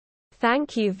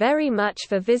Thank you very much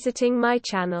for visiting my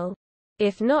channel.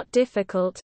 If not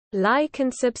difficult, like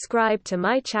and subscribe to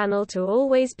my channel to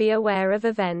always be aware of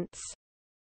events.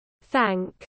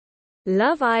 Thank.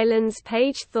 Love Island's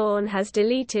Paige Thorne has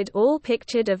deleted all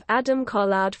pictured of Adam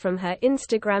Coll from her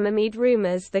Instagram amid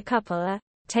rumors the couple are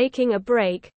taking a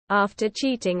break after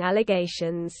cheating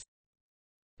allegations.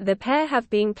 The pair have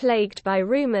been plagued by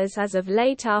rumors as of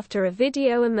late after a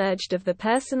video emerged of the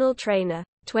personal trainer,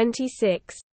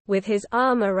 26, with his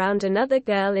arm around another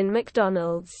girl in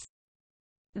McDonald's.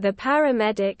 The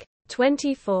paramedic,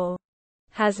 24,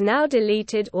 has now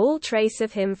deleted all trace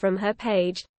of him from her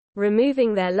page,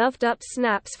 removing their loved-up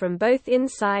snaps from both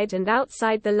inside and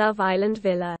outside the Love Island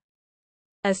villa.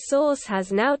 A source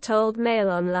has now told Mail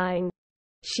Online,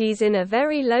 "She's in a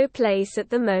very low place at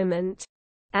the moment."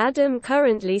 Adam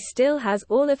currently still has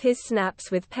all of his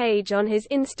snaps with Paige on his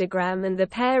Instagram and the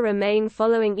pair remain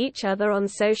following each other on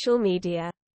social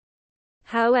media.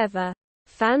 However,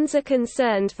 fans are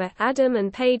concerned for Adam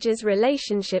and Paige's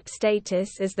relationship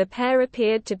status as the pair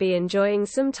appeared to be enjoying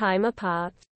some time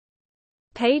apart.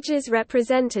 Paige's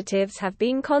representatives have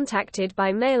been contacted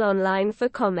by Mail Online for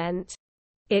comment.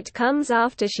 It comes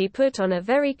after she put on a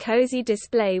very cozy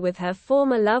display with her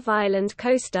former Love Island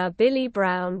co-star Billy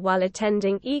Brown while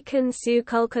attending Ekin Su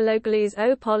Kulkaloglu's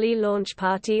O Polly launch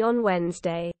party on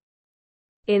Wednesday.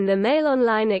 In the Mail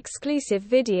Online exclusive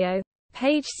video,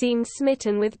 Paige seemed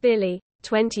smitten with Billy,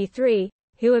 23,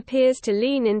 who appears to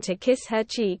lean in to kiss her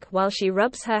cheek while she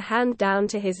rubs her hand down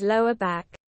to his lower back.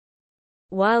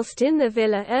 Whilst in the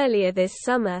villa earlier this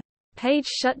summer, Paige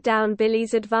shut down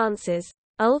Billy's advances,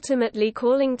 ultimately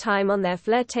calling time on their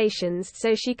flirtations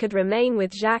so she could remain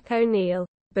with Jack O'Neill,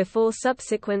 before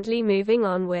subsequently moving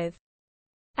on with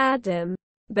Adam.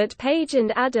 But Paige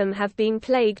and Adam have been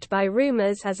plagued by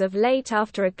rumors as of late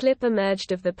after a clip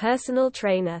emerged of the personal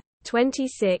trainer,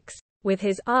 26, with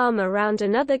his arm around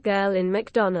another girl in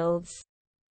McDonald's.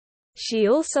 She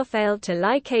also failed to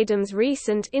like Adam's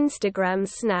recent Instagram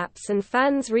snaps, and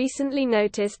fans recently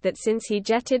noticed that since he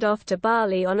jetted off to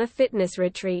Bali on a fitness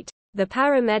retreat, the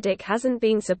paramedic hasn't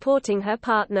been supporting her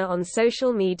partner on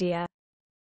social media.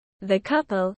 The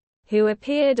couple, who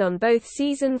appeared on both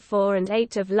Season 4 and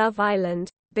 8 of Love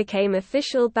Island, became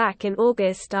official back in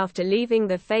August after leaving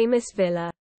the famous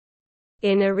villa.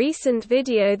 In a recent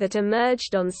video that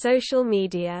emerged on social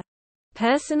media,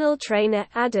 personal trainer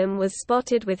Adam was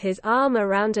spotted with his arm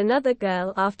around another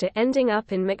girl after ending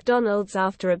up in McDonald's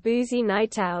after a boozy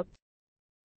night out.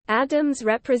 Adam's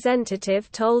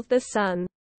representative told The Sun,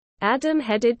 Adam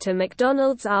headed to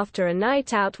McDonald's after a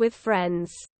night out with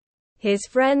friends. His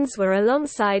friends were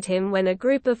alongside him when a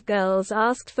group of girls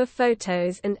asked for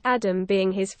photos, and Adam,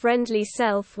 being his friendly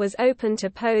self, was open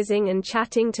to posing and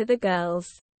chatting to the girls,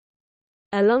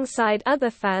 alongside other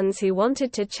fans who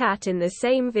wanted to chat in the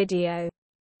same video.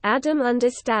 Adam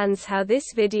understands how this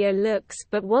video looks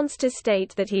but wants to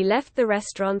state that he left the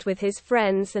restaurant with his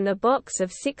friends and a box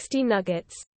of 60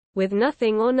 nuggets, with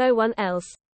nothing or no one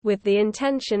else, with the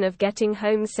intention of getting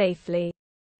home safely.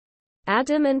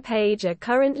 Adam and Paige are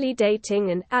currently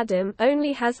dating and Adam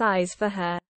only has eyes for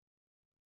her.